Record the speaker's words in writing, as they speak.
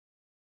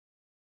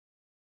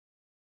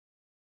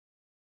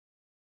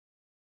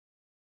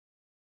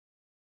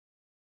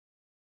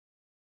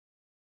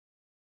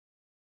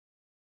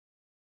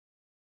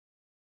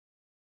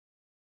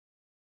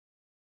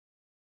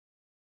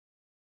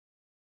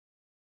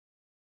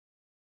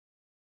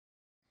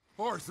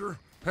Arthur,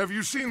 have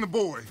you seen the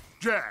boy,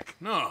 Jack?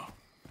 No.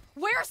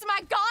 Where's my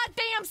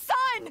goddamn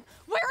son?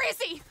 Where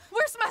is he?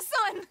 Where's my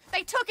son?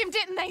 They took him,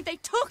 didn't they? They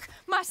took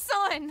my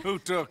son. Who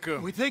took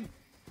him? We think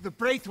the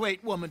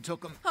Braithwaite woman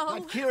took him. Oh.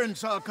 But Kieran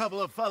saw a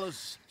couple of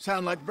fellows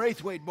sound like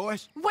Braithwaite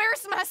boys.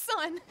 Where's my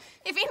son?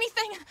 If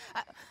anything,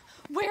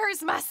 where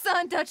is my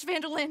son, Dutch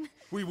Vanderlyn?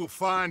 We will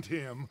find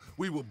him,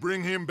 we will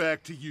bring him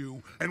back to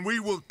you, and we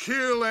will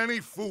kill any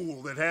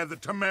fool that had the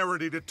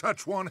temerity to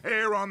touch one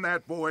hair on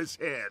that boy's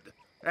head.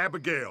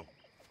 Abigail,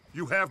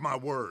 you have my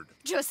word.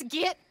 Just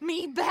get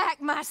me back,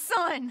 my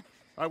son.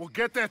 I will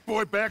get that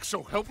boy back,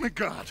 so help me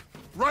God.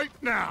 Right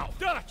now.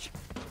 Dutch!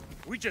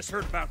 We just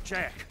heard about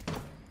Jack.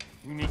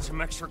 You need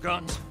some extra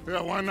guns?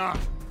 Yeah, why not?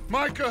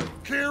 Micah,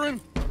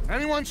 Kieran,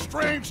 anyone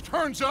strange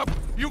turns up,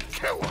 you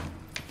kill him.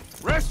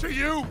 Rest of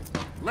you,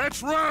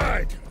 let's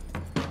ride.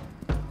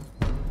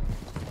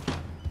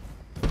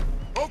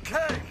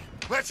 Okay,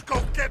 let's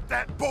go get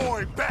that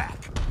boy back.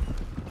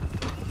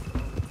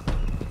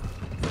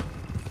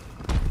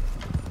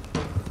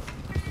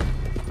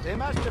 They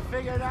must have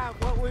figured out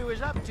what we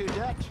was up to,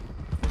 Dutch.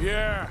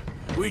 Yeah,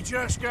 we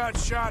just got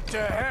shot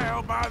to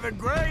hell by the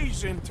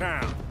Greys in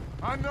town.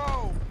 I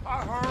know,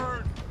 I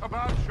heard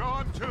about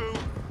Sean too.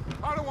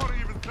 I don't want to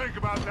even think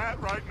about that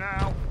right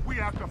now. We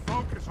have to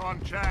focus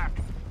on Jack.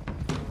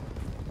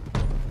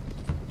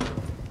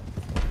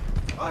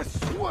 I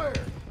swear,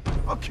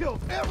 I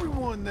killed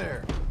everyone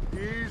there.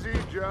 Easy,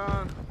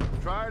 John.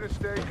 Try to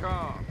stay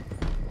calm.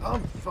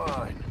 I'm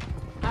fine.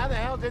 How the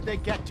hell did they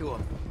get to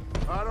him?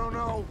 I don't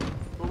know,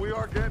 but we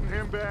are getting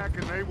him back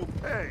and they will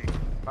pay.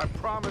 I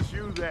promise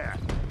you that.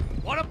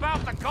 What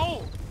about the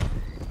gold?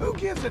 Who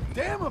gives a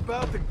damn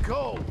about the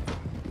gold?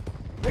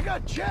 They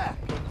got Jack.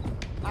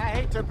 I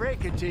hate to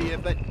break it to you,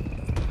 but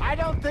I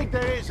don't think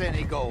there is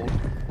any gold.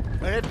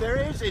 But if there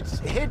is, it's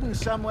hidden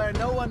somewhere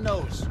no one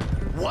knows.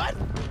 What?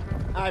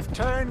 I've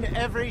turned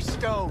every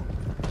stone.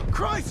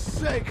 Christ's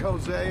sake,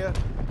 Hosea.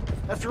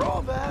 After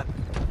all that,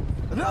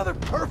 another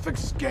perfect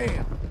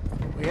scam.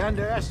 We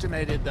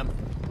underestimated them.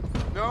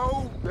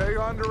 No, they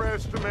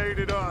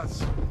underestimated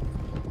us.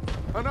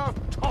 Enough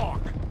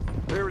talk.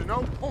 There is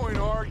no point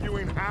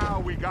arguing how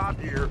we got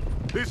here.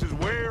 This is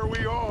where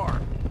we are.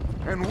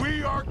 And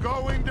we are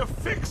going to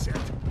fix it.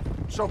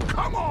 So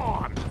come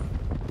on!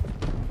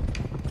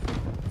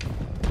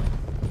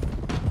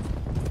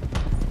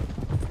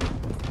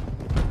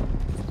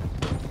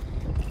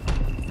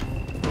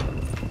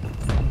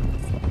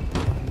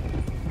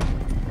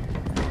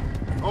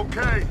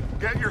 Okay,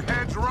 get your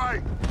heads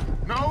right.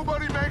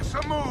 Nobody makes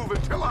a move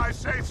until I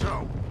say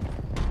so.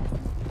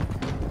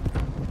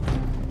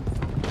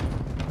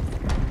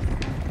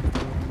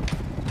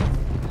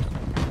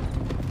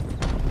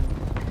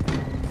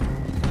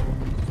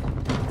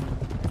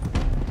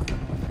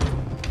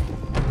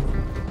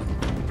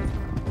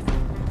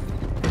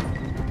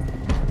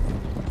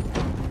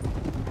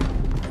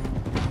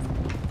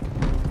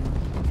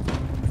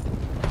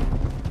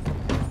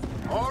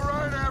 All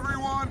right,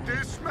 everyone,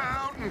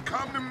 dismount and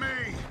come to me.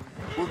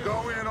 We'll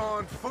go in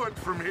on foot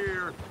from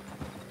here.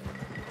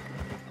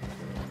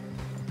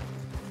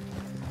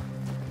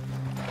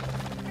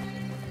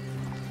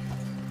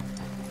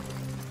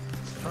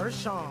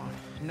 First Sean,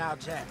 now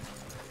Jack.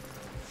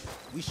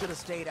 We should have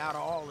stayed out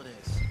of all of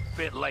this.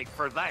 Bit late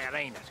for that,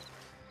 ain't it?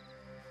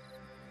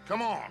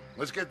 Come on,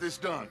 let's get this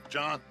done.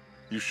 John,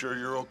 you sure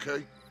you're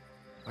okay?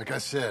 Like I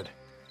said,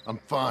 I'm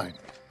fine.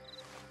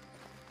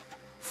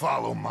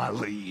 Follow my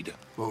lead.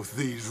 Both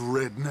these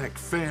redneck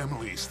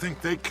families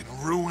think they can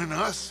ruin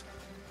us?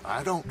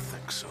 I don't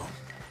think so.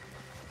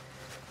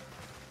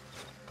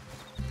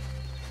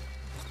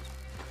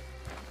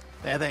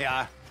 There they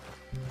are.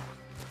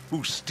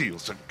 Who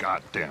steals a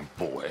goddamn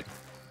boy?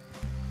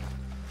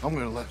 I'm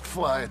gonna let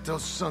fly at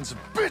those sons of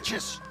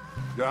bitches!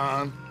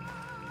 John,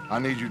 I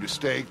need you to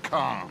stay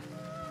calm.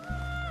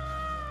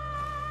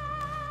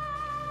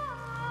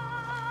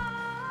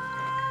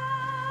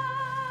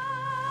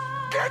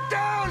 Get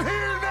down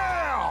here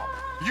now!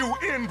 You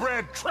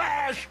inbred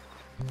trash!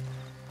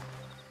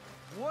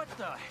 What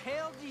the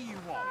hell do you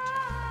want?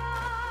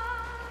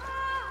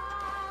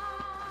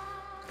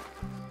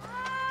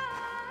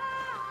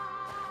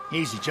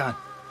 Easy, John.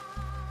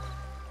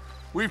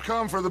 We've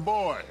come for the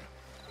boy.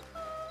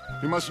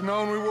 You must have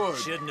known we would.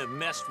 Shouldn't have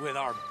messed with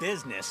our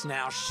business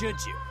now, should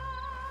you?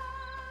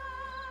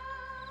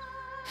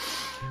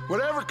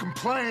 Whatever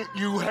complaint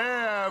you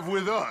have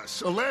with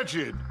us,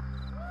 alleged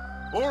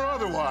or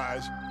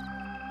otherwise,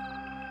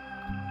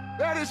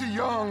 that is a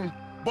young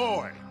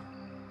boy.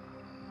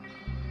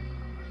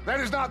 That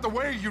is not the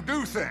way you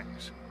do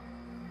things.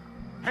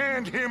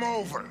 Hand him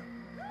over.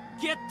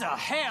 Get the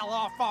hell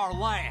off our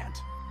land!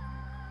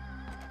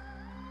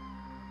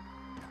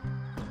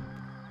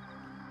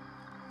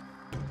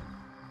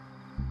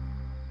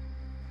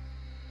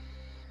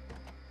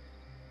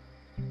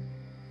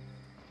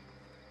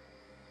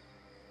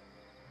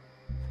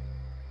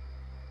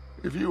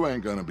 If you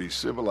ain't gonna be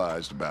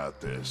civilized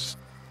about this...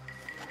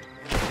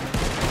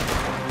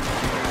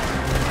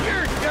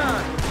 You're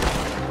done!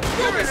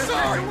 You're in a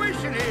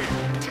situation here!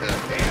 To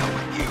hell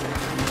with you!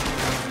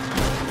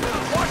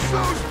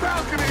 those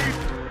balconies!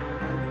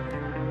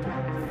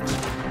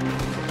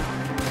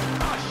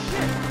 Oh,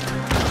 shit!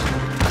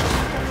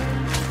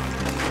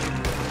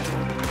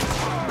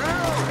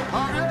 Bill!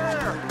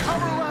 Javier!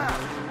 Cover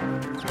left!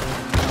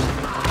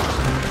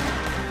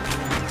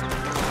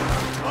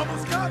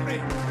 Almost got me!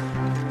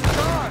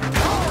 John!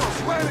 Carl's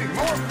landing!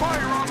 More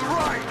fire on the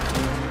right!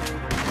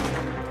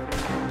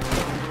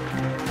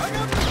 I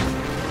got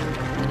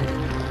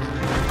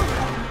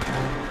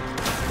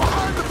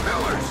Behind the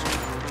pillars!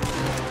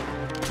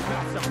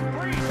 got some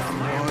breeze on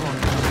my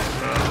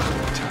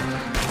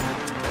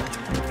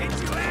Get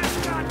your ass,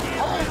 goddamn!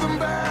 Hold them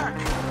back!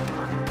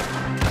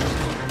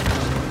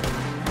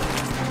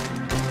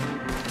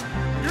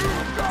 You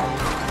don't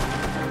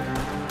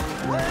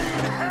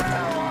rain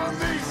hell on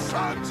these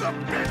sons of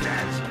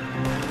bitches!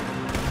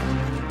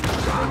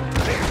 God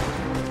damn!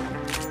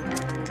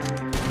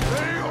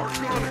 They are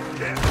gonna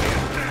get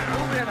him now!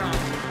 Move in on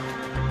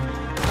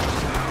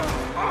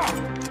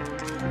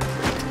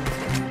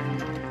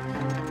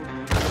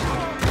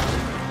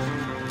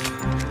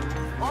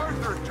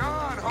Arthur,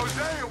 John,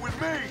 Hosea with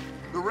me!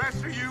 The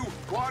rest of you,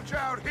 watch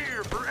out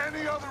here for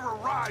any other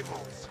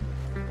arrivals!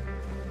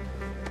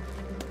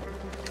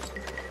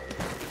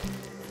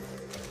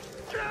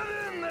 Get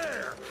in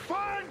there!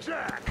 Find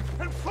Jack!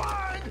 And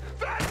find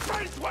that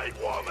faceplate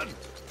woman!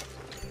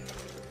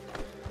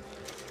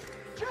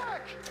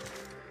 Jack!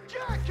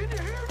 Jack, can you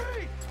hear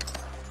me?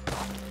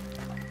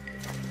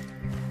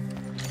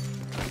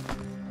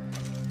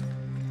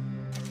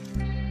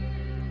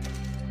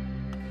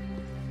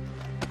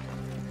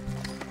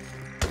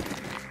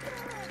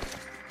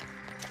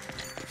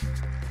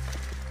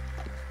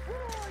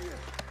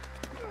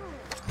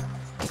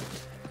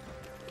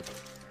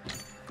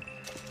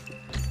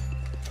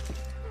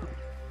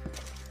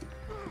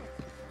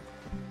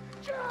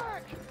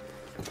 Jack!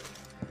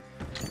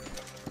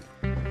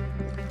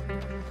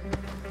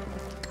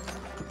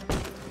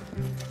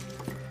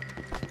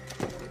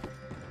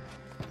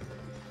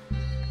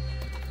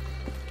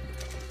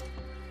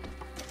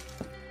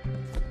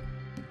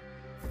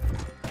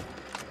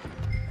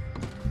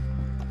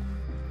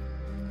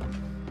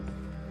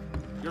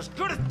 You're as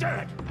good as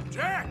dead!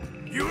 Jack!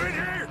 You in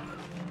here?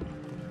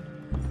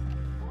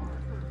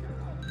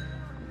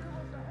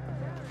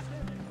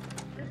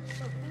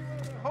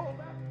 Hold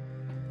up.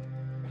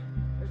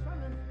 There's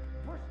something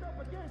pushed up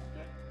against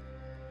it.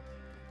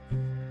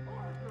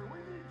 Arthur, we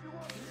need you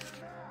up here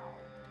now.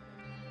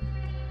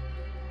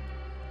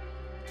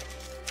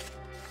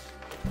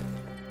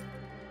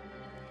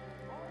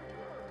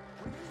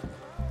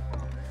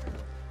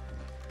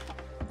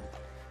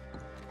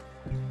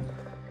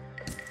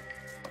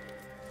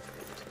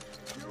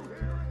 You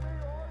hearing me,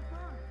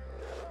 Arthur?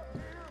 Up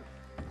here?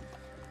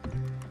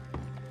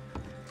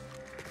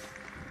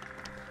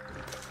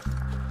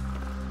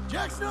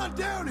 Jack's not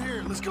down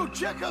here. Let's go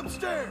check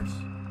upstairs.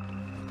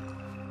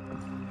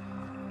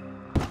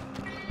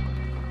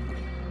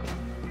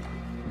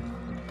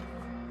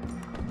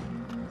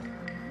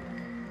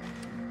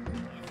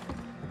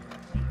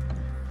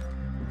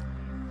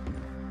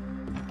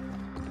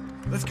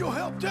 Let's go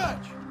help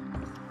Dutch.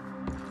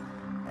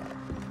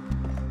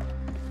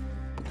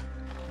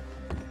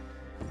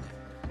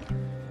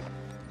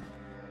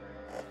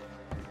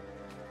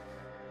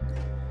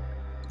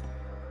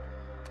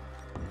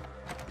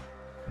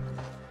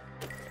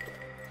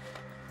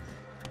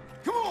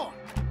 Come on!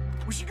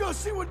 We should go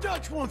see what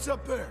Dutch wants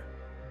up there.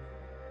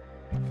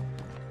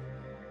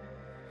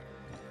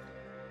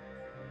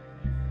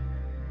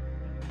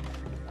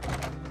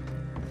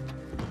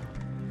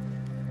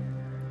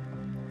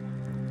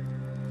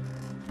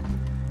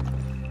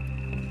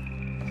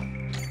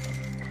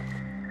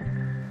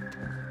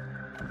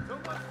 So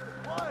much for the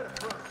quiet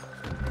approach.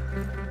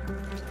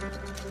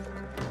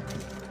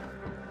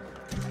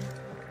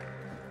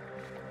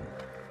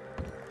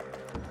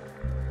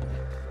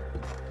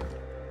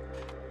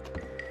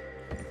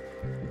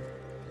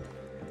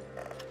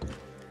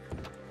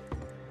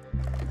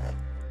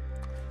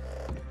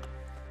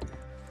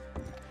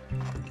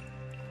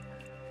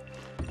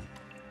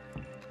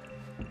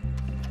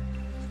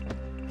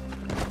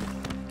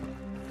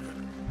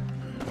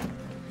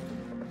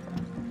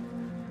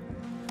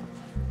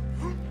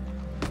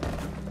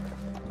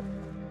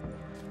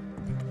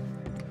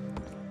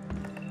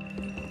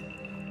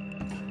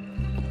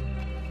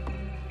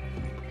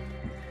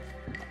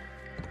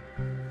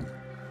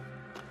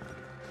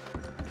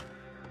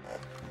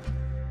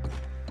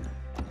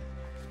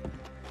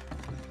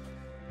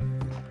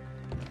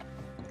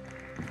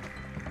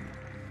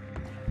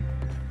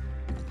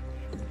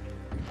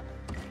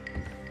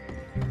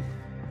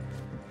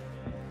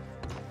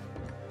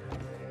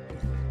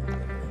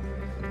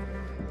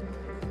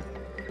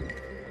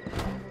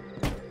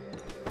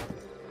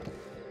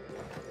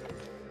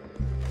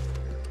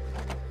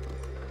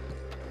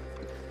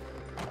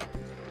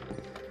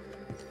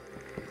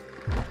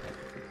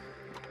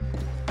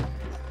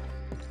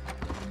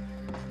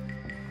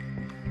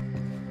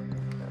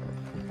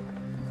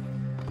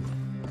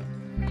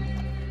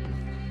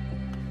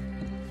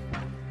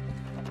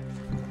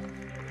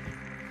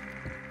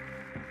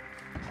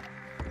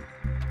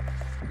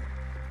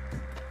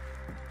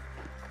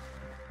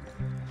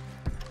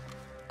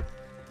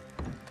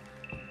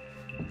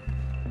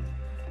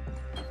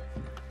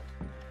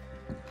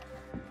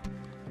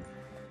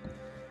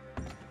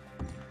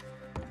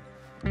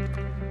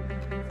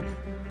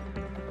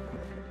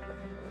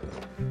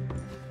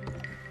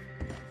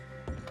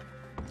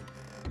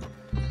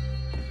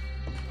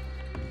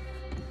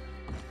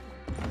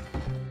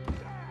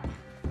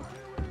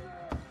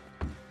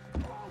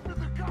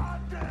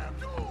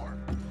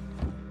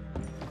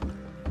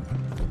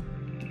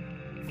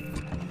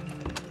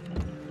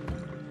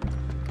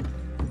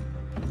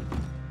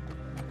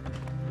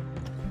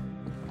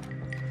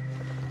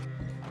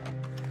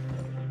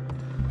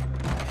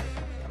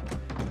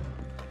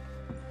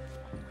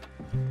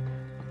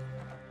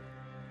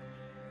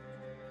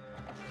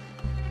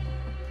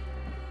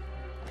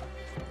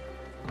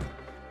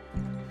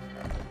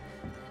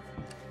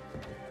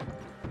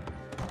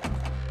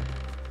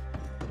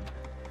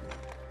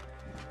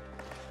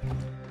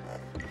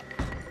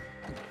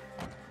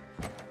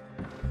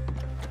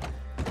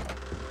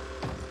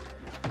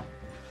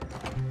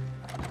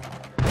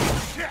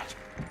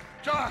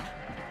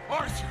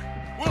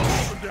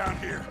 down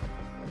here.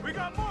 We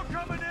got more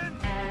coming in.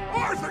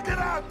 Arthur, get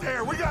out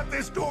there! We got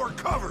this door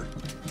covered!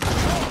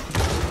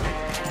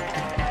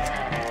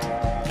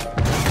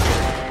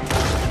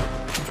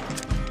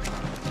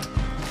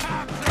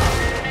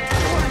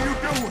 What are you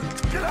doing?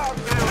 Get out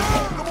there and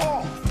hold them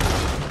off!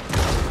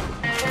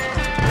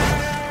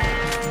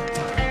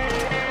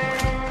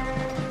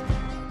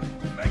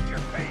 Make your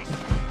face.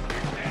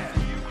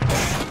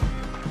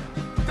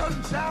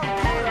 Doesn't sound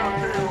good out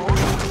there,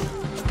 Arthur.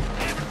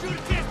 Never shoot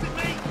a chest at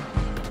me.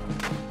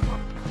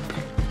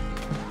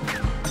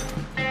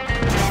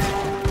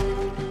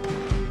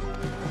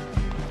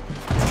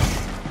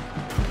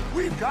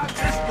 We've got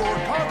this door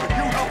covered.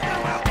 You help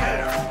them out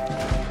there.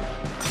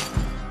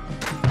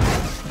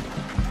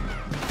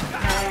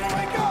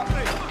 They got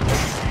me!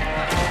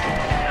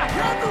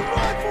 Grab the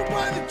rifle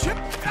by the chip!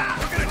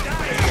 We're gonna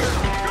die here.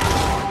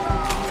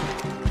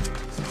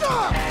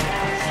 Stop!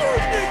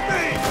 Shooting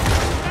me!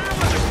 That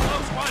was a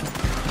close one.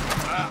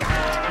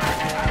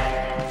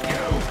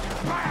 You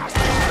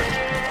bastard!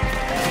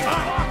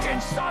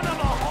 Fucking son of a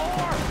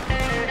whore!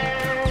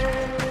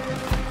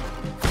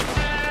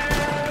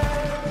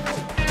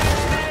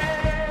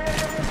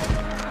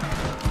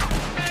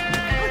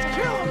 Let's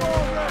kill them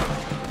already!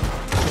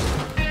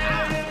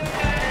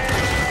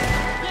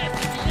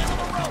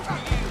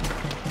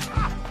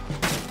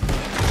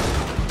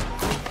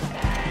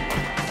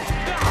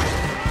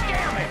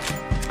 Damn it!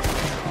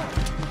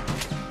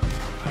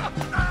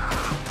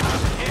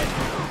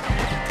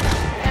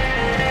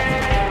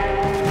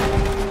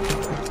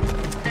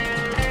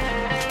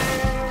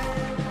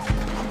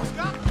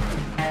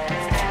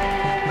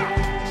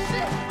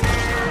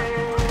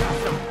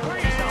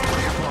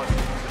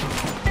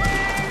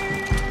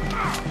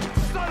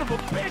 Son of a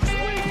bitch,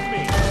 leave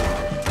me!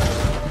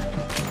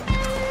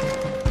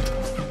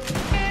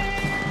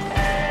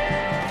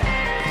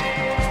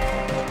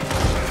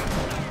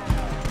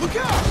 Look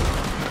out!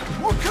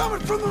 We're coming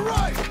from the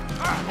right!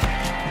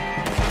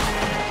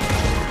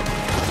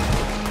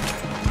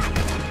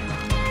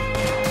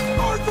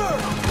 Arthur!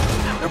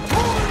 They're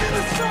pulling in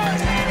the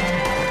side!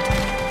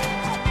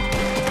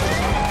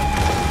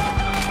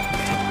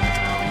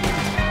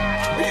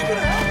 Are you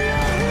gonna help me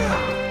out here?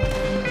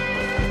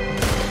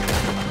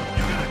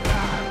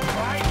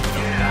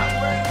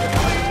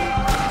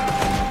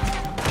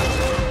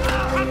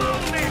 Come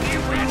on then, you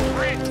red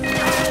prince!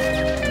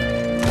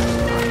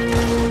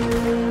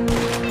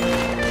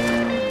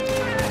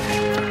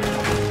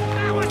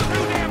 That was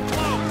too damn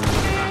close!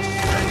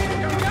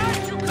 Got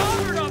you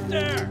covered up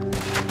there!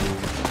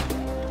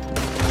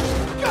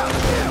 Got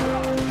him!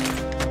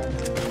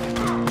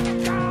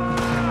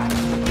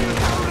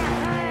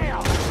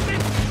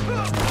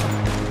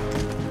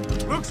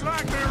 Looks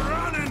like they're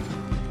running!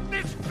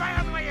 This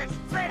family is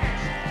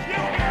finished! You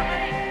hear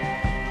me?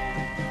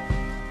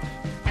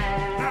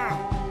 Now,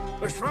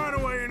 let's find a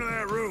way into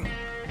that room.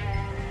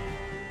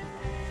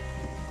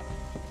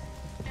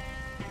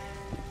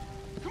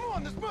 Come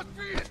on, this must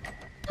be it!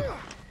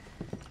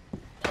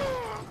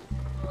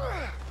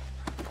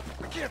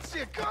 I can't see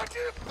a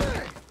goddamn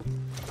thing!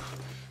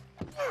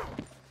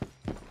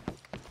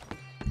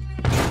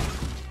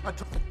 I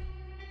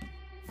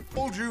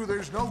told you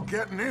there's no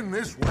getting in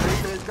this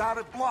way. They've got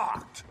it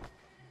blocked.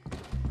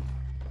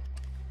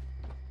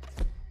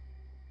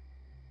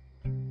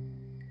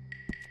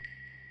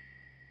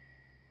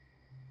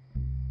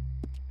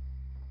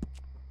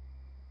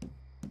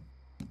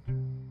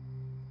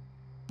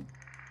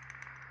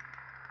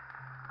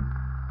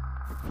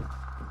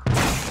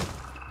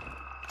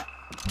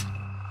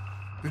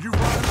 Did you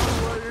find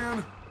another way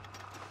in?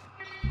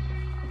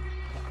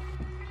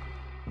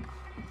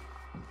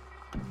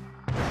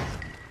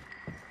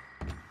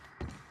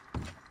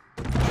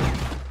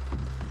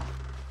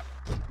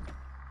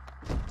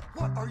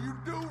 What are you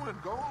doing?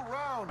 Go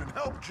around and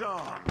help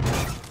John.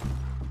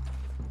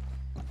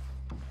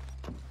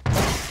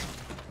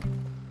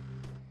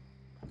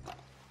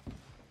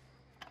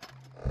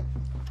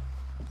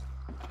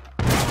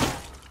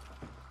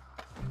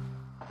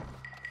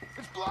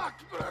 It's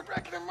blocked, but I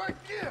reckon it might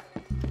give.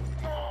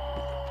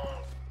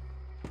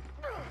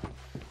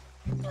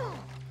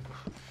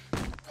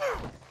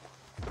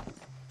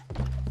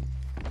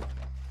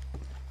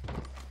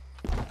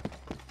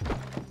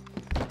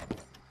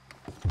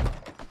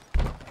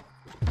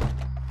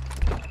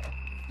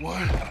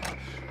 One,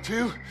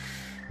 two,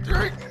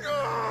 three.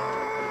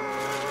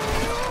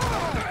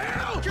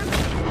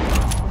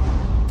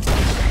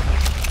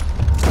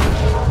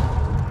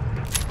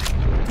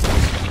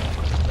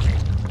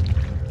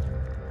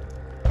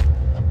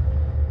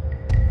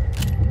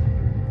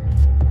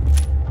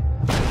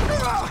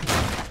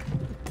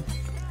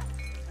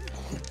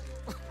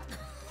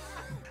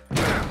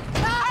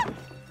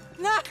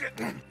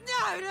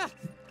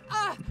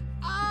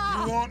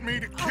 You want me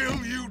to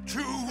kill you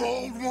too,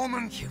 old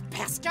woman? You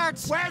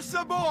bastards! Where's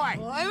the boy?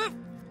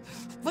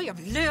 We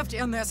have lived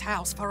in this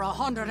house for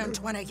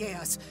 120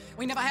 years.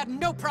 We never had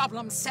no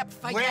problems except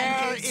for Where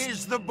Yankees.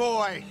 is the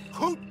boy?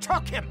 Who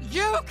took him?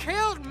 You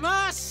killed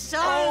my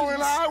son! Oh,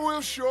 and I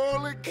will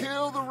surely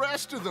kill the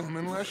rest of them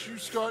unless you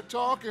start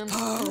talking.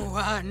 Oh,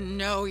 I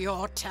know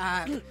your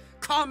type.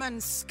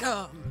 Common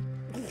scum.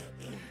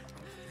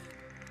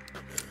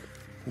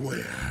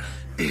 Where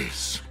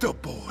is the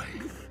boy?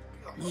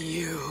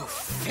 You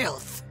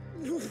filth.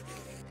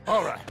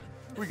 All right,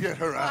 we get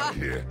her out of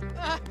here.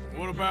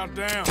 What about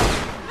them?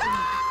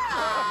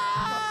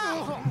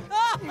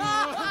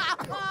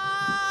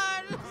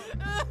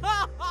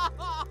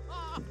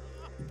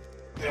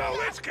 Now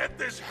let's get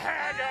this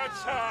hag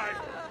outside.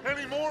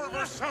 Any more of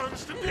her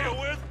sons to deal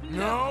with?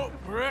 No,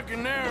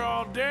 reckon they're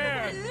all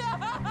dead.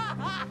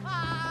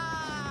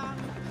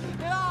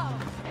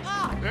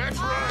 That's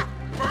right.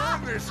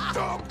 Burn this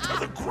dump to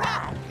the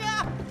ground.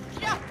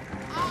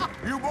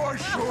 You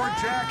boys sure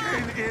Jack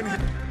ain't in here.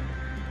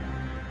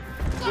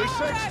 We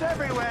searched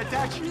everywhere,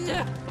 Dutch.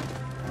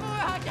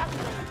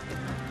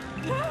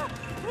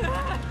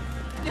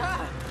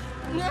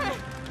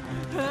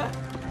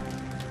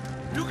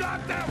 You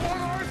got that one,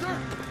 Arthur?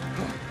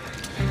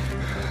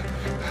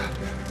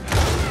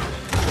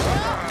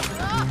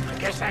 I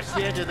guess that's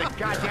the end of the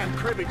goddamn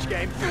cribbage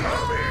game.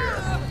 Come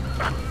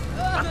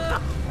here.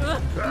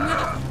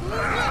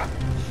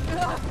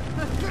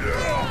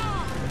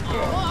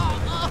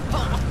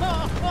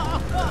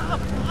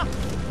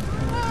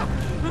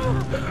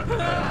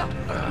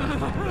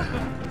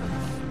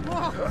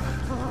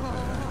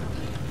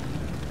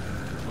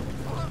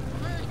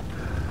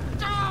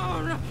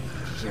 Down!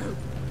 You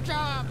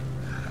dumb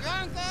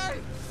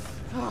Yankee!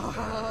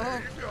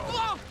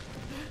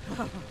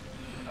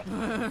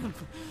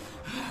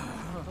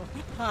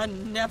 I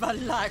never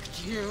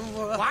liked you.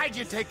 Why'd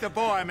you take the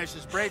boy,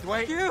 Mrs.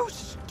 Braithwaite? You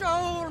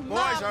stole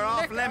my Boys are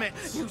off liquor.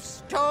 limits. You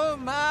stole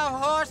my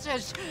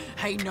horses.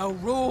 Ain't no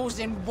rules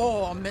in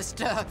war,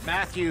 mister.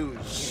 Matthews,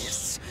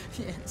 Yes,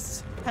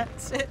 yes,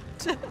 that's it.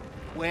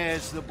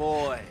 where's the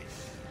boy?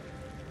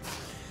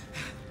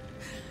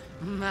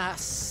 My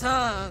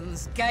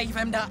sons gave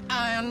him to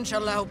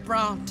Angelo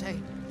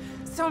Bronte.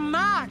 So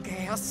my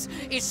guess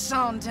is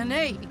Saint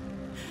Denis.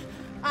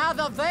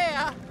 Either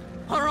there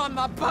or on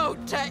the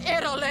boat to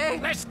Italy.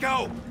 Let's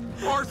go.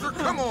 Arthur,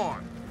 come on.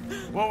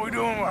 What we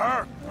doing with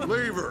her?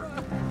 Leave her.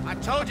 I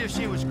told you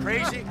she was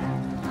crazy.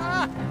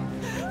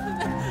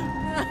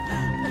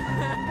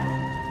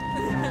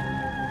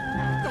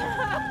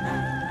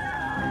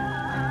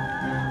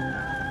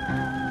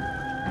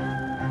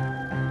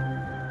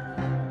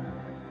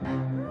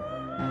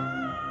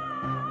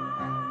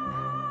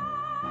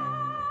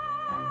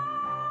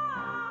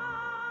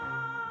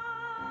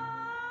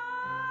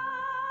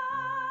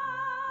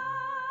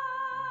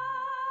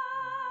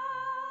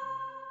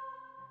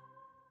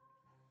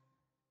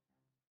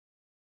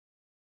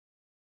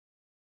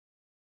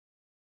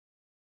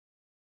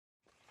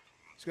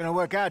 It's gonna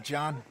work out,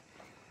 John.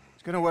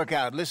 It's gonna work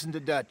out. Listen to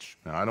Dutch.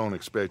 Now, I don't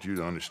expect you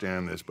to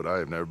understand this, but I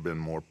have never been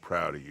more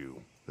proud of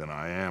you than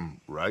I am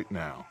right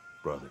now,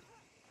 brother.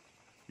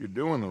 You're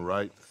doing the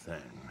right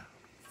thing.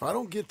 If I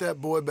don't get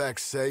that boy back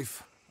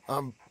safe,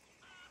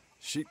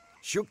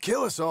 she'll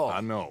kill us all.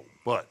 I know,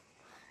 but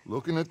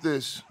looking at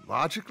this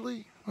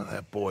logically, well,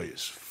 that boy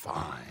is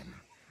fine.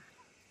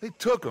 They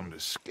took him to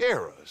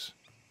scare us.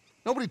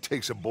 Nobody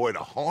takes a boy to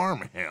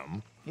harm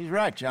him. He's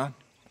right, John.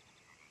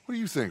 What do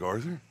you think,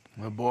 Arthur?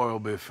 The boy will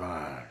be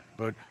fine.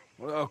 But,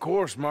 well, of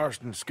course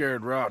Marston's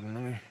scared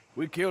rotten.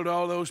 We killed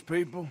all those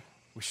people.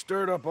 We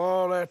stirred up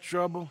all that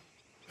trouble.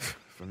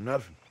 For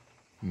nothing.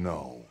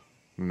 No,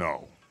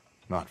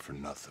 not for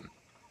nothing.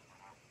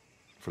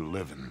 For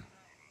living.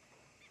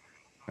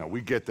 Now,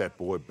 we get that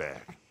boy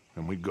back,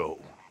 and we go.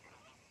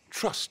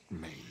 Trust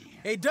me.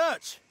 Hey,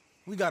 Dutch,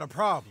 we got a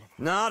problem.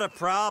 Not a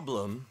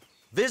problem.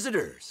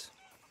 Visitors.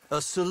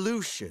 A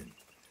solution.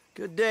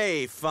 Good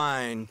day,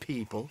 fine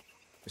people.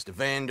 Mr.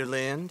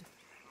 Vanderlind,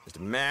 Mr.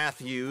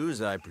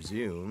 Matthews, I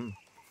presume.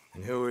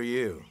 And who are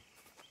you?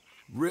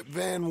 Rip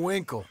Van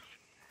Winkle.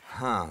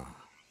 Huh.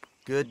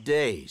 Good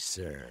day,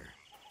 sir.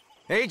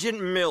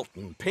 Agent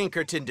Milton,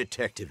 Pinkerton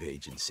Detective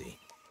Agency.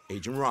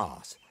 Agent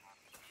Ross.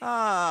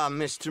 Ah,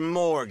 Mr.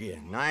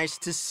 Morgan, nice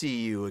to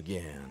see you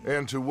again.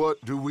 And to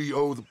what do we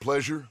owe the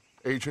pleasure,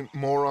 Agent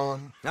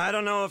Moron? I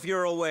don't know if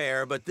you're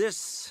aware, but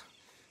this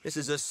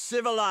is a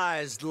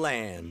civilized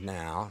land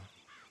now.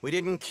 We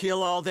didn't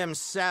kill all them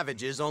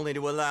savages only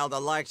to allow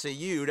the likes of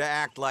you to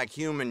act like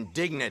human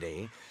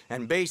dignity,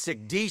 and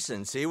basic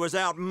decency was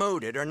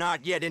outmoded or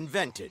not yet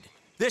invented.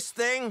 This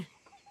thing,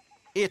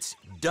 it's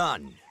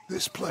done.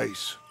 This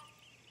place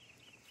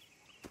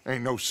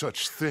ain't no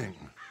such thing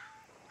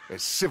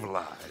as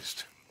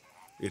civilized.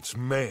 It's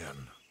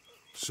man,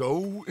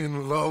 so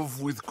in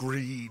love with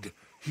greed,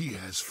 he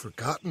has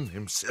forgotten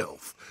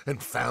himself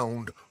and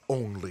found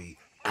only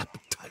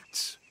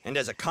appetites. And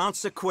as a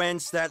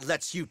consequence, that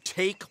lets you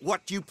take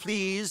what you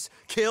please,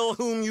 kill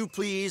whom you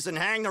please, and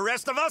hang the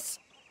rest of us?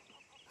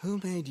 Who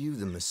made you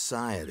the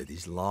messiah to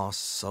these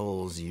lost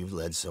souls you've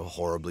led so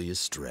horribly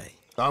astray?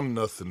 I'm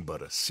nothing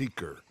but a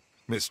seeker,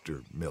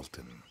 Mr.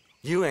 Milton.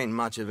 You ain't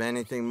much of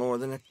anything more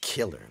than a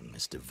killer,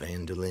 Mr.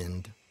 Van der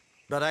Linde.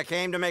 But I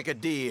came to make a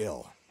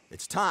deal.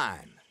 It's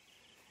time.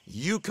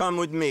 You come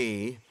with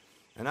me,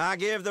 and I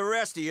give the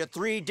rest of you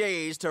 3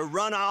 days to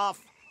run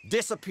off,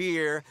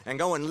 disappear, and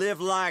go and live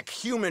like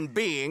human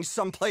beings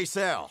someplace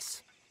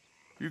else.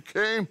 You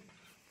came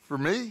for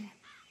me?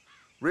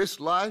 Risk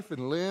life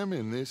and limb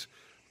in this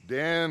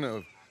den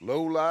of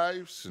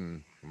lowlifes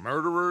and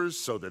murderers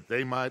so that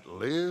they might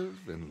live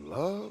and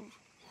love?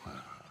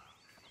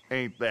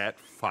 Ain't that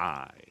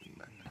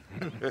fine?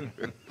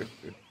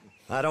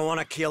 I don't want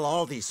to kill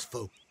all these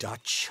folk,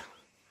 Dutch.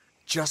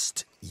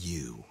 Just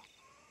you.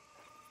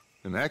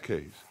 In that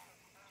case,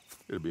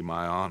 it'd be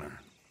my honor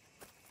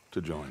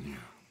to join you.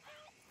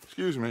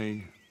 Excuse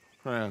me,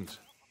 friends.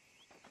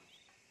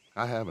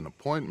 I have an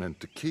appointment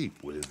to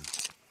keep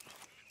with...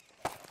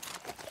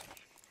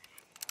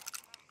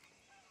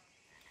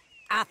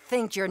 I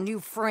think your new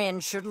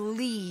friend should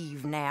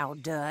leave now,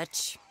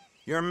 Dutch.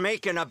 You're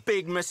making a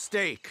big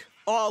mistake.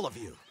 All of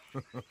you.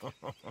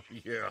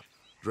 Yeah,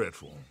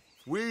 dreadful.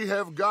 We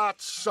have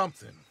got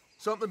something.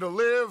 Something to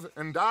live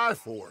and die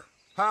for.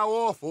 How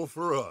awful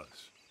for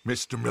us.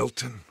 Mr.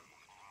 Milton,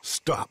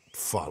 stop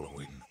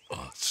following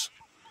us.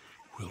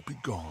 We'll be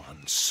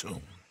gone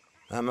soon.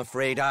 I'm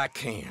afraid I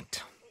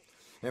can't.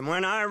 And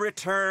when I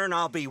return,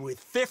 I'll be with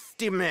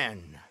 50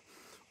 men.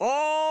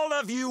 All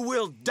of you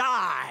will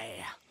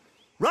die.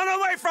 Run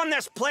away from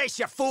this place,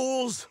 you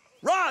fools!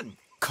 Run!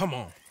 Come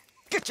on.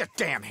 Get your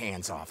damn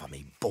hands off of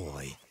me,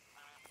 boy.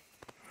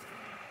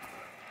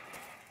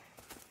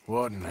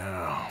 What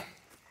now?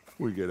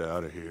 We get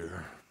out of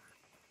here.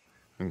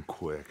 And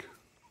quick.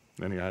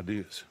 Any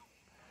ideas?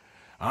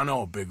 I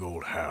know a big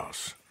old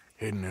house,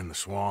 hidden in the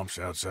swamps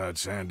outside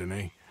Saint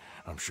Denis.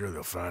 I'm sure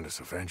they'll find us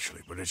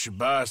eventually, but it should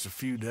buy us a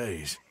few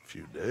days. A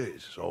few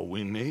days is all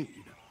we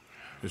need.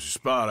 There's a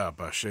spot out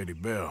by Shady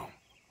Bell.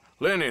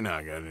 Lenny and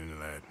I got into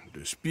that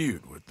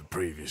dispute with the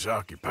previous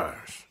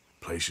occupiers.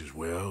 Place is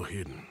well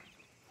hidden.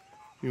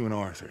 You and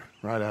Arthur,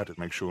 ride out to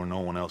make sure no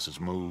one else has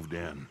moved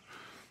in.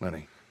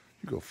 Lenny,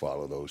 you go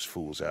follow those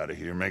fools out of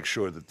here. Make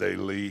sure that they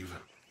leave.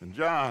 And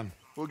John,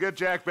 we'll get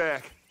Jack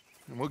back,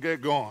 and we'll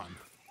get going.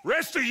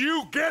 Rest of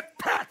you, get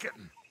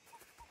packing!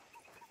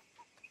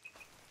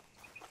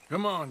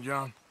 Come on,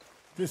 John.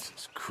 This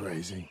is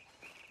crazy.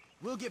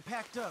 We'll get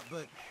packed up,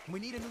 but we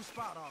need a new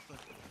spot, Arthur.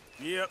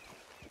 Yep.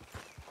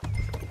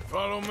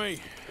 Follow me.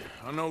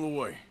 I know the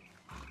way.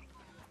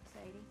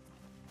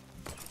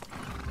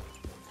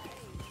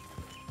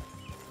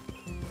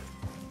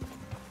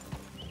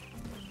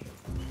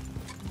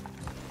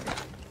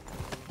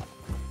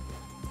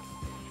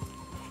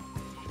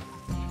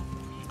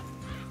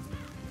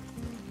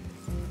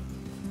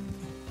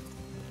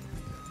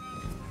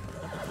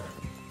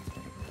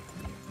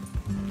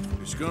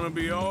 It's gonna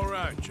be all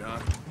right,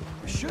 John.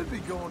 We should be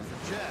going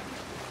for Jack.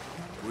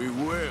 We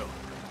will.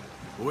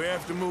 But we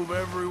have to move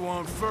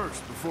everyone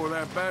first before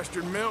that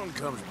bastard Milton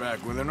comes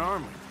back with an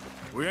army.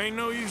 We ain't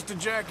no use to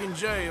Jack in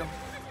jail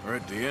or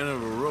at the end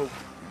of a rope.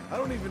 I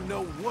don't even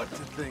know what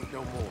to think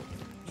no more.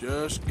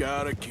 Just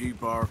gotta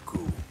keep our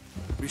cool.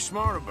 Be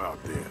smart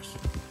about this.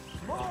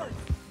 Smart?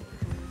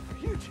 Are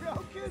you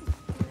joking?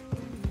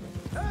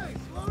 Hey,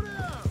 slow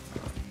down!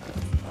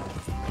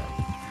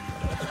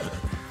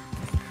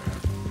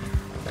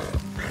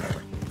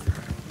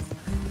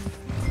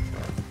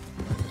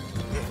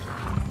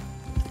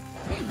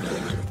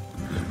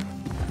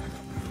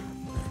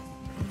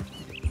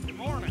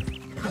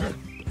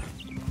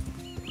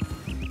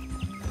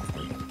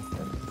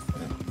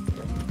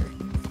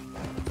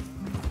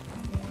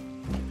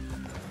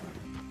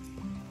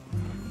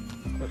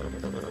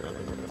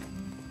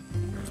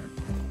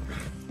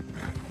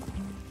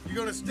 You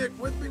gonna stick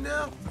with me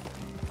now?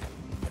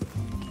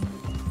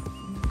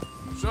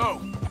 So,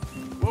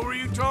 what were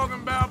you talking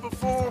about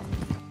before?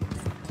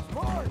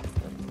 Smart?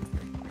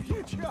 Are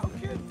you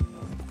joking?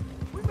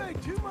 We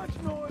made too much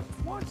noise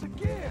once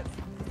again.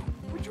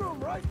 We drew them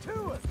right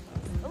to us.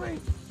 I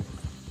mean,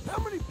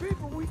 how many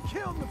people we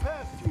killed in the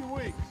past few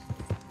weeks?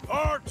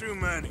 Far too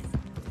many.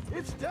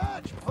 It's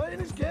Dutch playing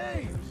his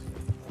games.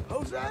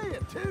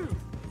 Hosea, too.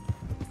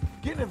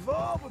 Getting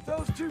involved with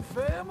those two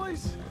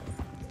families?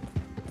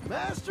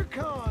 Master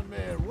con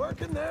men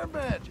working their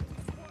magic.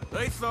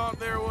 They thought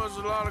there was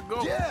a lot of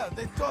gold. Yeah,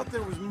 they thought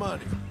there was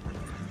money.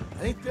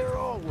 Ain't there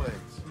always?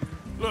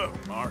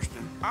 Look,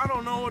 Marston, I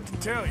don't know what to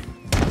tell you.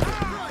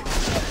 Right,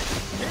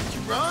 can't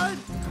you ride?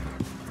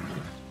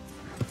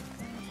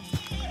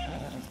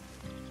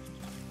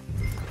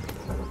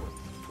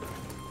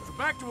 So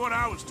back to what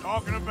I was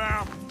talking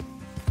about.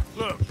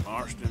 Look,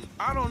 Marston,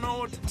 I don't know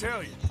what to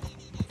tell you.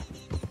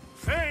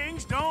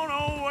 Things don't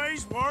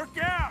always work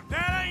out.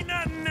 That ain't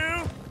nothing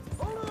new.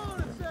 Hold on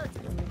a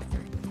second.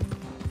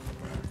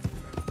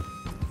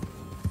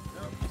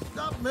 Now,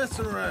 stop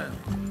messing around.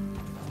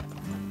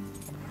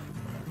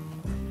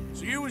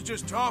 So you was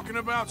just talking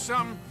about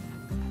something?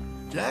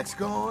 Jack's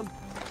gone.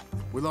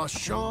 We lost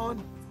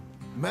Sean,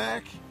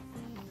 Mac,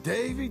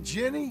 Davy,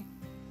 Jenny.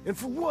 And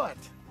for what?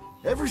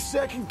 Every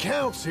second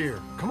counts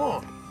here. Come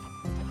on.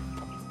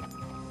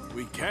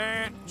 We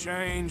can't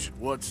change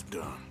what's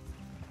done.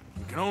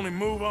 We can only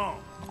move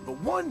on. But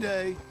one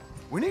day,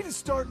 we need to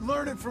start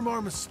learning from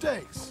our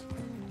mistakes.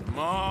 Come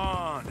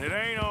on, it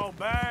ain't all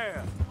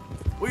bad.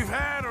 We've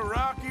had a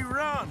rocky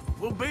run.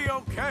 We'll be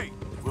okay.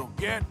 We'll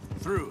get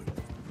through it.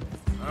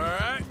 All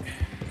right?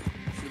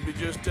 Should be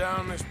just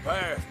down this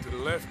path to the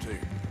left here.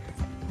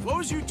 What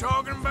was you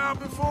talking about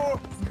before?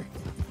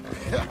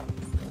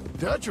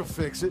 Dutch will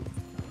fix it.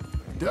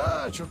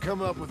 Dutch will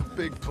come up with a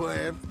big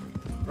plan.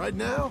 Right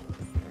now,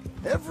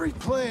 every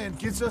plan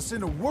gets us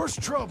into worse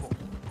trouble.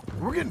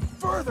 We're getting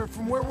further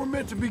from where we're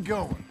meant to be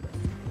going.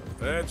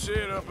 That's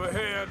it up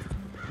ahead.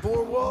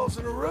 4 walls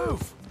and a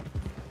roof.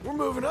 We're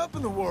moving up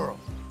in the world.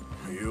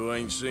 You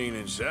ain't seen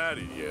inside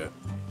it yet.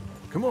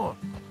 Come on.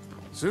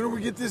 Sooner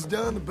we get this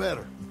done, the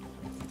better.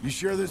 You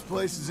sure this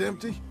place is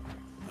empty?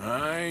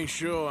 I ain't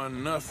sure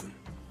on nothing.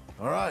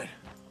 All right.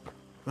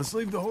 Let's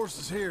leave the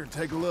horses here and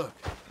take a look.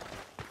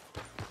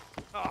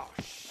 Oh,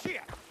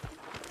 shit!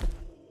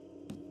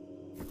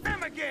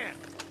 Them again!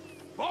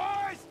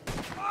 Boys!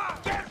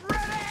 Get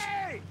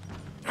ready!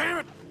 Damn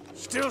it!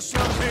 Still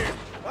some here.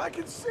 I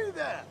can see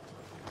that.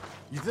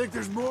 You think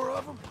there's more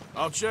of them?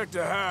 I'll check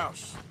the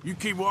house. You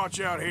keep watch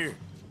out here.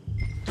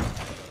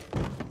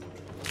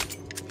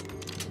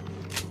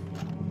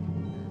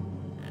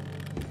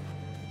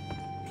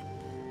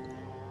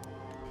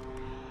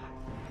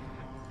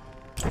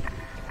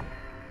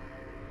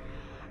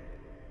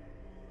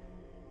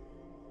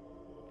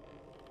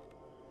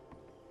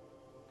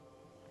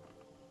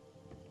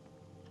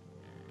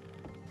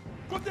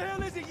 What the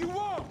hell is it you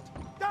want?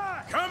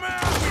 Die! Come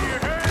out with your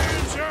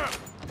hands up!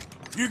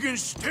 You can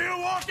still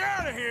walk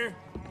out of here!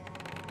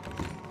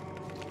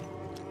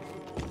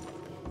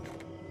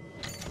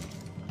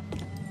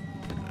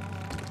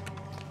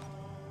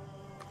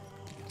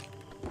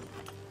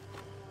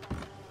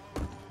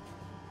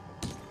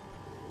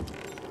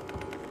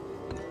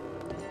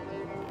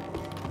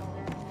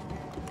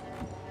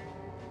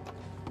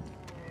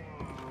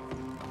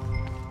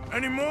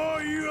 Any more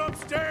of you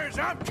upstairs?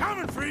 I'm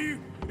coming for you!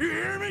 You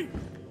hear me?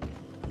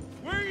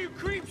 Where are you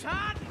creeps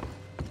hiding?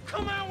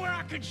 Come out where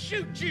I can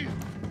shoot you!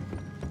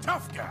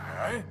 Tough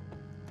guy, eh?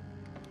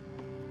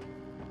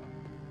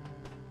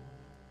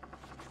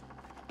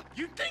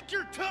 You think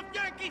you're tough,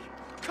 Yankee?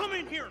 Come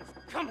in here and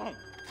come home.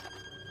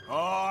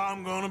 Oh,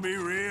 I'm gonna be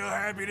real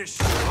happy to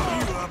shut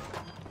you up.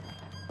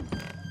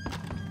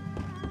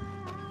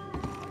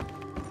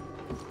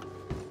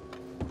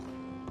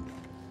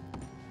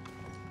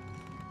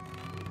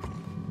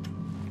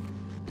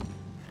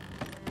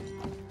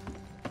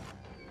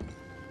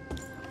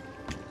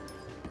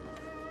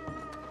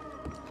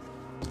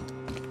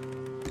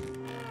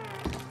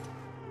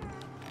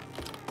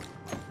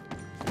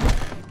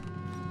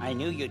 I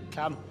knew you'd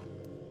come.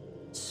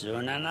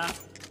 Soon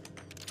enough.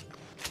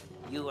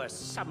 You are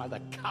some of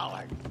the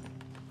coward.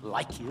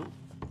 Like you.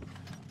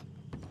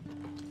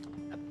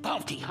 The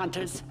bounty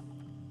hunters.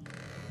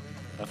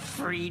 The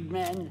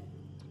freedmen.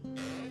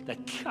 The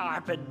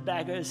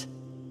carpetbaggers.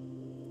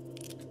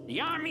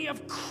 The army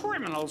of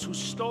criminals who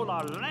stole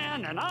our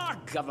land and our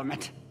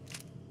government.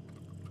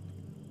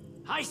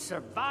 I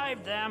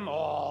survived them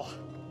all.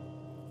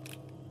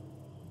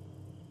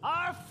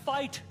 Our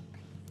fight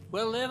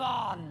will live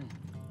on.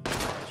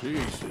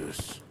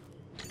 Jesus.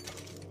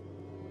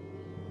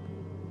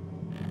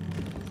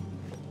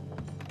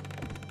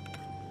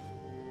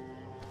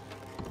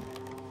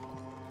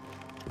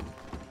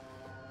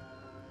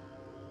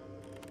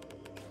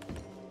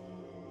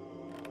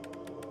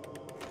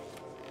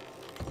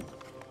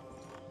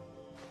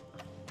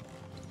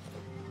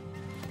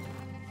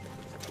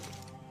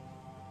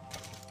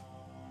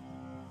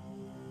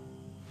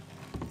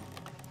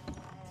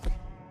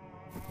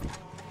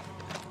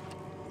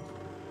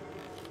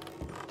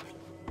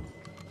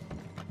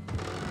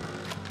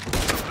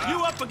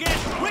 You up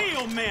against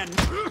real men!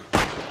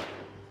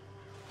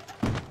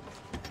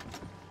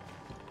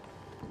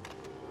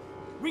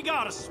 We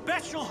got a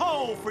special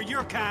hole for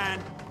your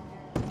kind,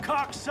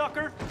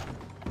 cocksucker.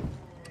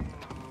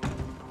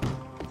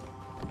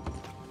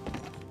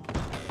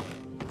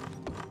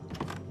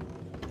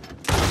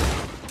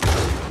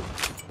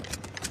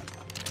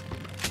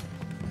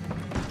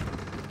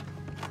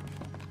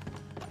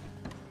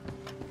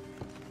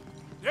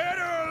 Dead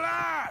or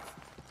alive,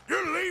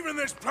 you're leaving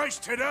this place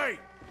today.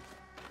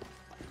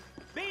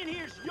 Being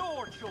here's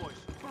your choice.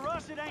 For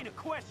us, it ain't a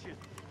question.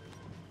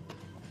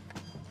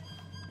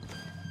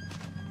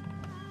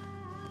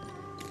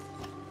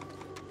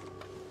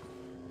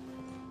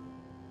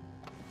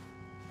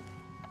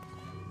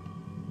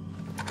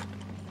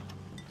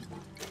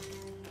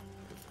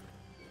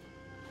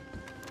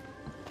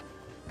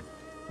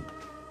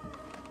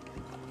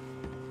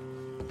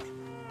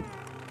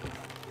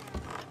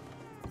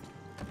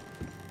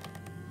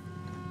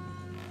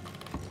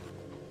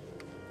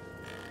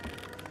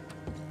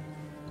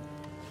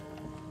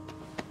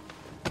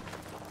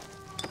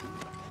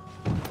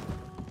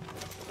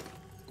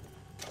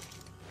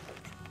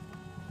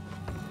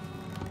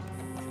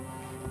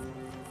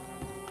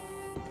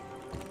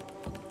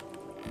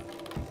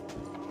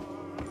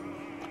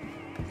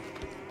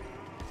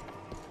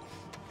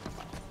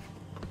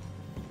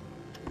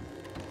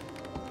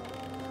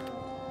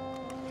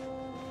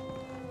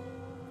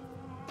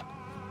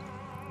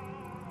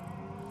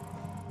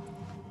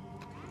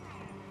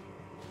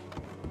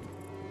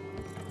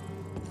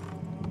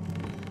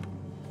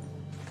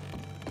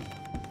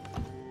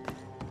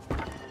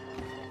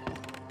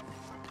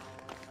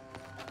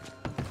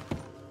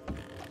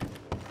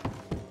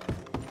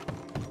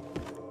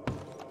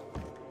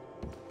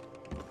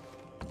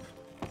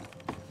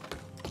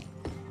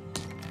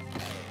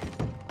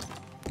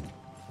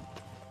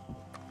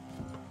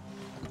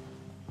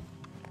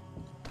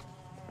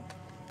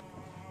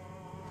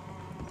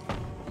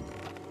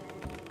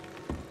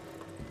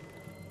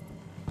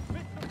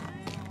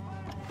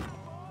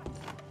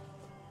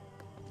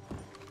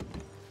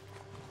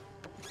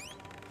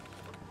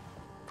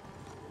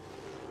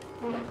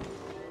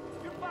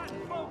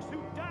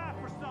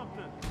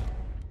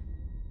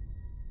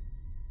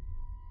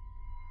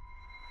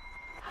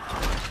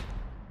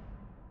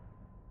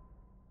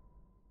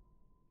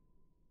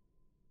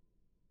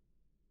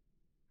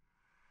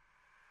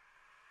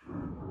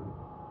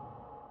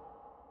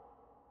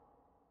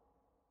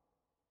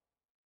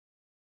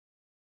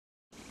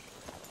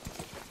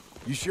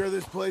 You sure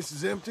this place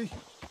is empty?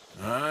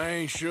 I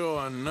ain't sure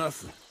on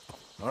nothing.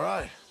 All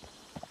right.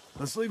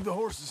 Let's leave the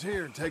horses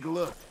here and take a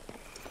look.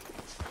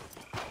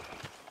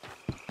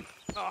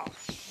 Oh,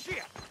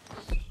 shit!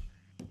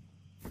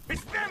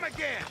 It's them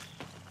again!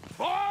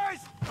 Boys!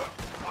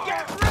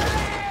 Get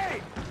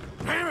ready!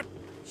 Damn it!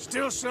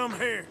 Still some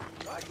here.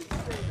 I can see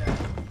that.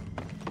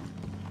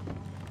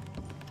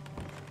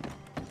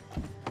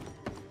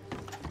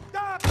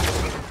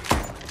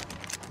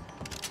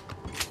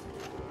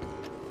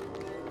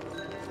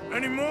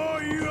 Any more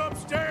of you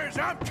upstairs?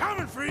 I'm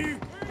coming for you.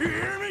 You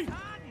hear me?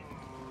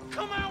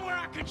 Come out where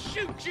I can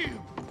shoot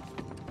you!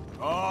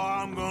 Oh,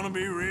 I'm gonna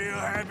be real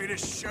happy to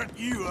shut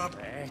you up.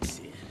 That's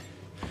it.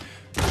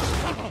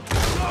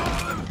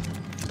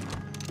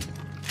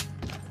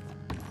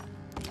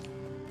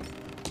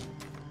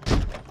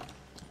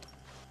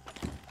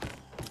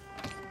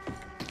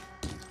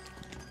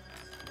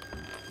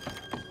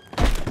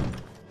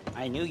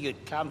 I knew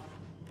you'd come.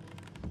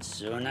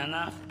 Soon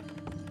enough,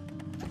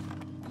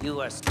 you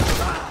were...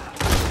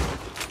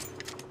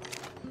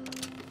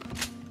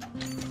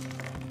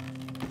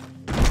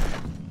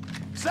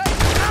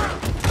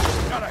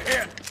 Got a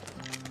hit.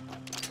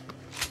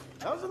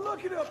 How's it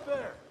looking up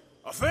there?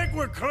 I think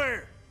we're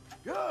clear.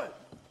 Good.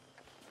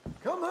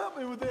 Come help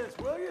me with this,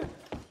 will you?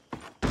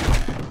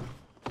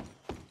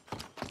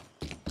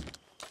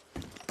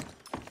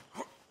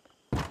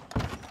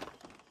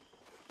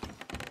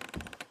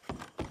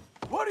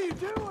 What are you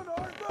doing,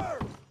 Arthur?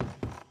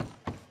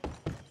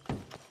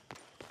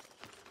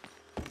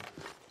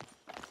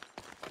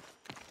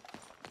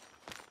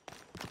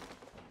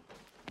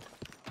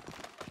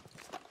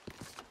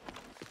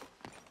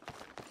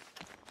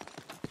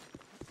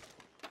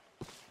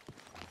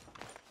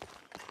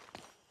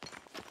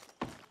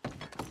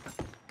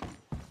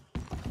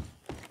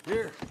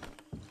 Here,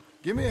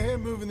 give me a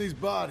hand moving these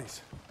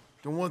bodies.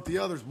 Don't want the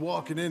others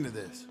walking into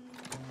this.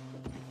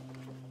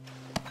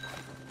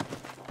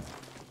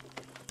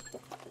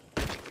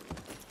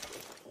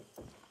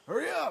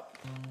 Hurry up!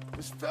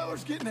 This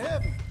feller's getting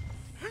heavy.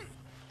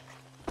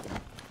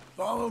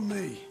 Follow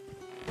me.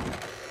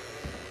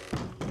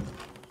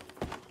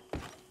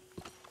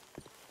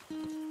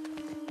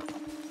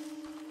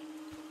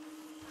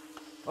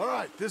 All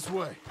right, this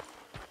way.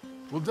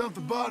 We'll dump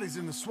the bodies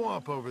in the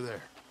swamp over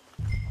there.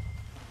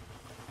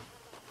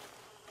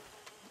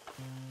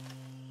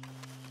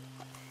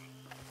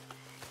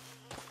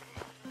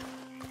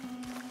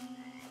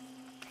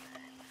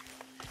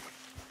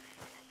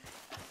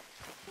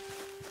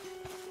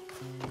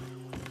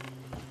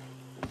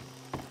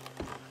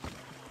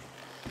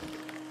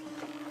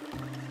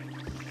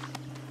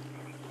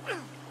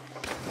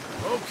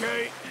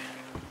 Okay,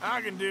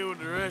 I can deal with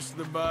the rest of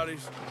the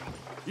bodies.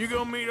 You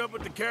go meet up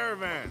with the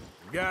caravan,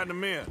 guide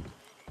them in.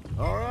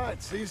 All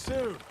right, see you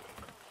soon.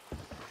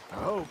 I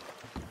hope.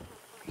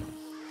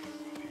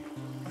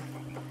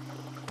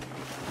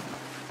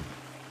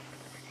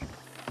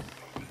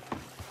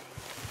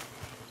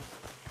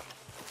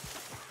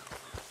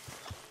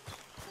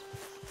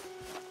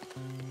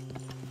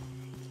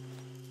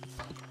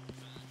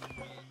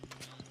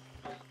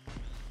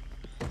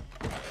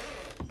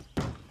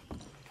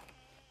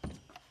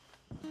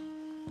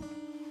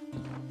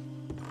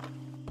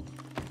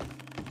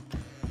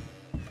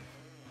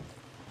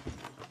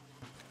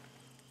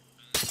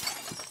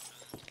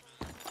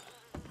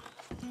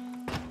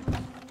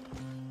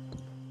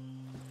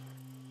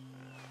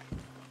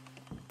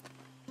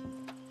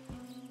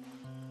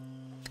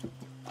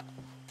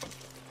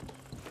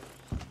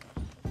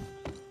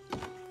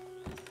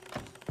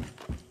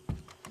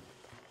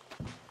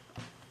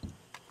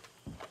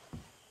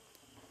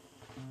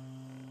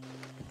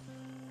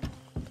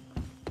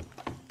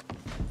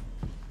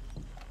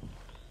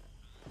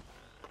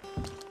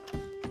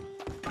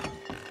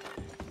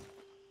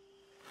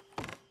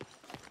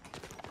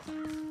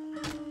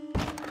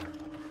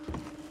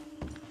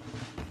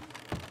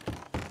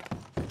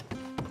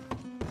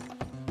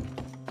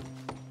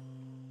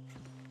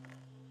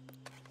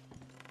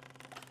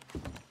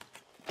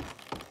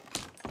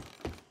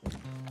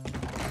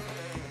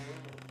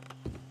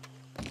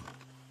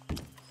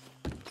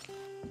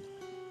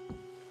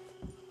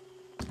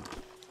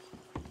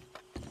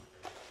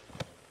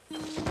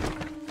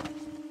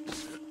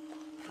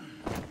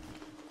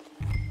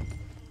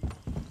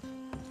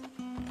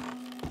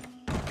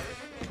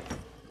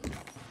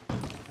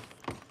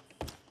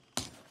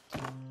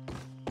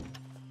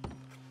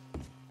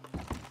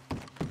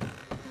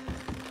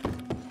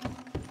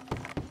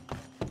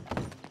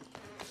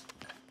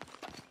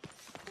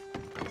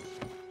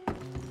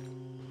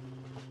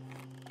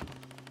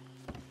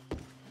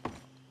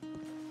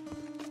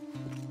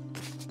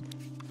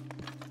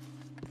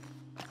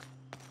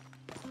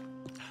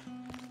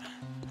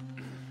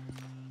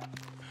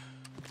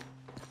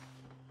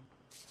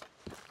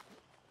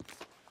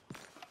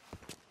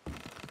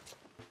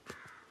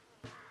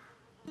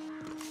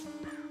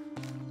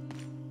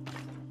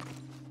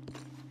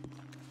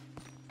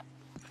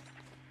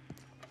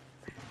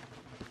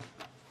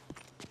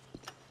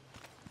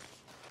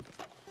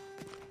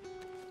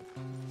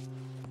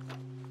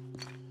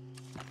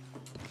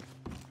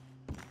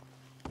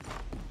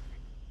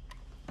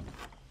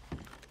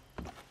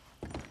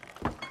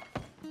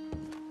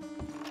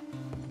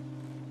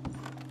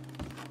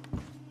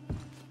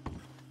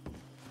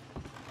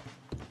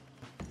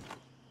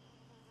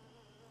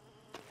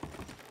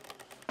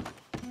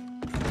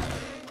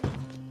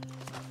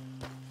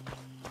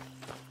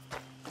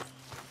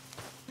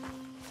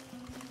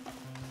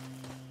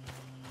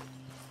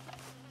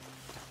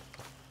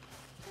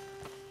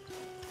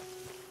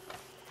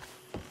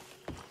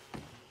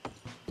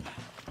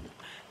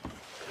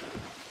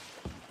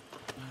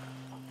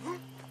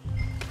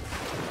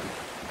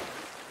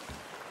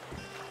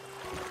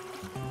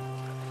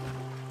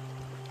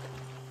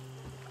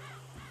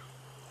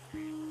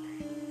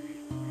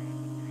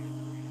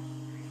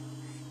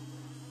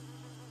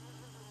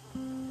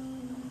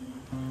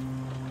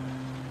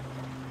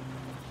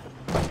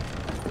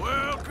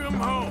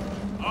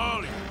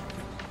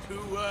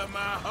 my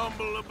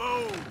humble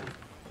abode.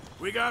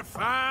 We got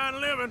fine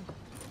living.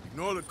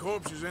 Ignore the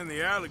corpses and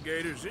the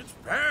alligators, it's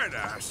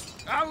paradise.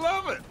 I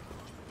love it.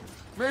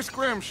 Miss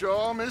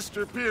Grimshaw,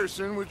 Mr.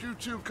 Pearson, would you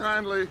two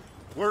kindly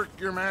work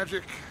your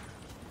magic?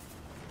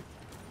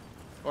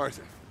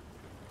 Arthur,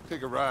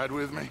 take a ride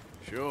with me.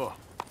 Sure.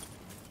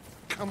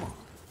 Come on.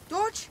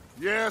 George,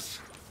 Yes?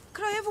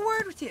 could I have a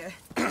word with you?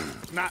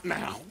 Not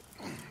now.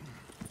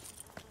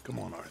 Come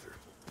on, Arthur.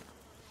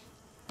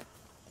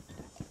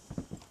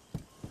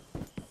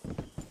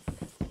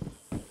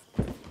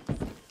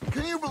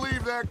 Can you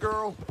believe that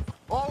girl?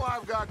 All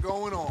I've got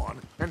going on,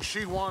 and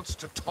she wants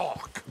to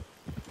talk.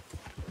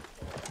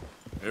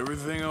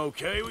 Everything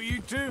okay with you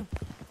two?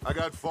 I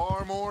got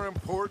far more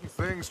important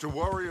things to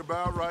worry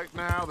about right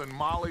now than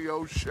Molly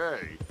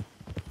O'Shea.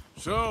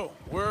 So,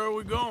 where are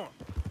we going?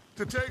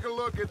 To take a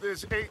look at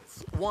this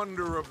eighth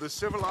wonder of the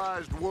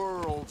civilized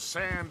world,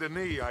 Saint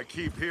Denis, I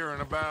keep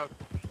hearing about.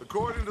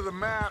 According to the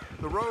map,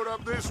 the road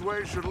up this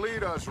way should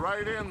lead us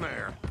right in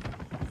there.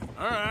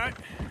 All right.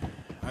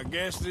 I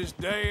guess this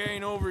day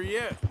ain't over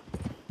yet.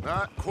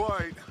 Not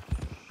quite.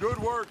 Good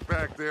work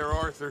back there,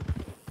 Arthur.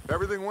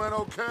 Everything went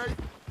okay?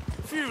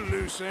 A few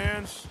loose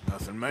ends,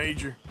 nothing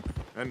major.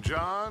 And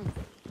John?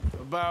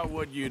 About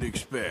what you'd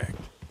expect.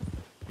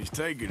 He's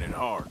taking it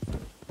hard.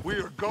 We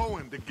are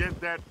going to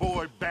get that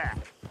boy back,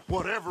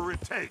 whatever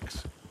it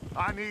takes.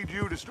 I need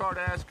you to start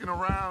asking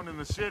around in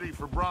the city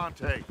for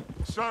Bronte.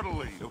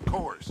 Subtly, of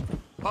course.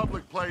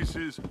 Public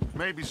places,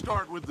 maybe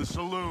start with the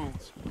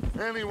saloons.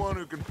 Anyone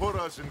who can put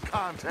us in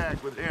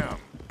contact with him.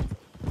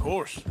 Of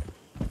course.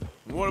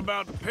 And what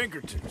about the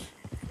Pinkertons?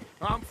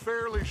 I'm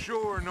fairly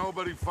sure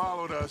nobody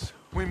followed us.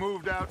 We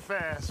moved out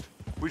fast.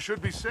 We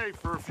should be safe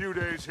for a few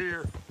days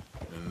here.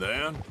 And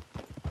then?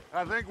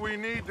 I think we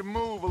need to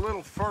move a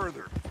little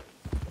further.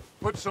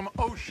 Put some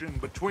ocean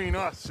between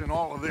us and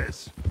all of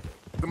this.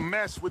 The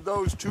mess with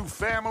those two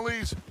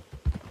families,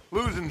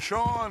 losing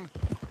Sean.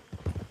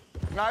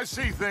 I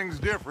see things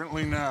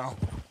differently now.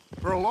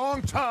 For a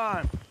long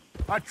time,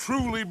 I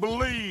truly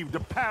believed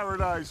a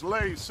paradise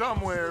lay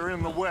somewhere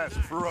in the West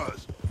for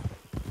us.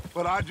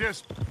 But I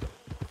just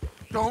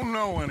don't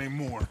know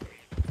anymore.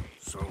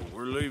 So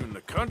we're leaving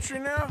the country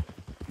now?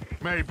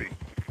 Maybe.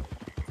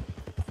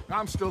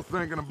 I'm still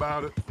thinking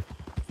about it.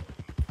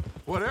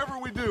 Whatever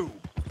we do,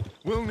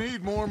 we'll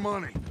need more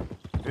money.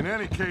 In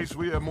any case,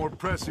 we have more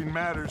pressing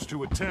matters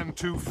to attend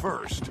to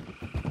first.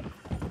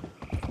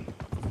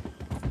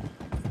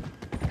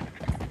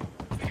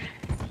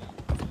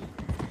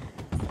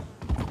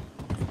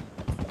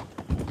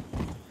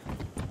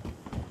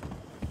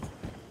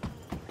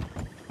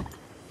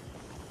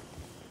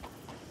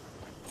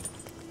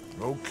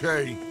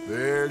 Okay,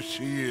 there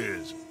she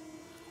is.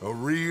 A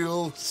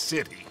real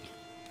city.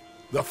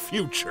 The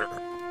future.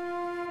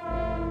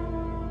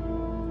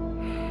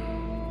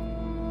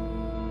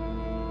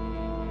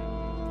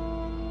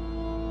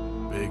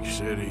 Big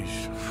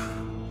cities,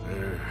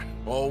 they're...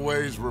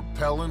 Always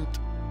repellent?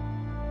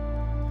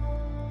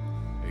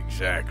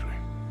 Exactly.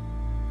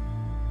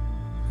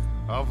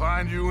 I'll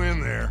find you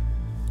in there.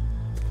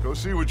 Go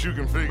see what you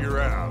can figure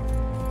out.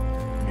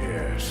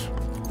 Yes.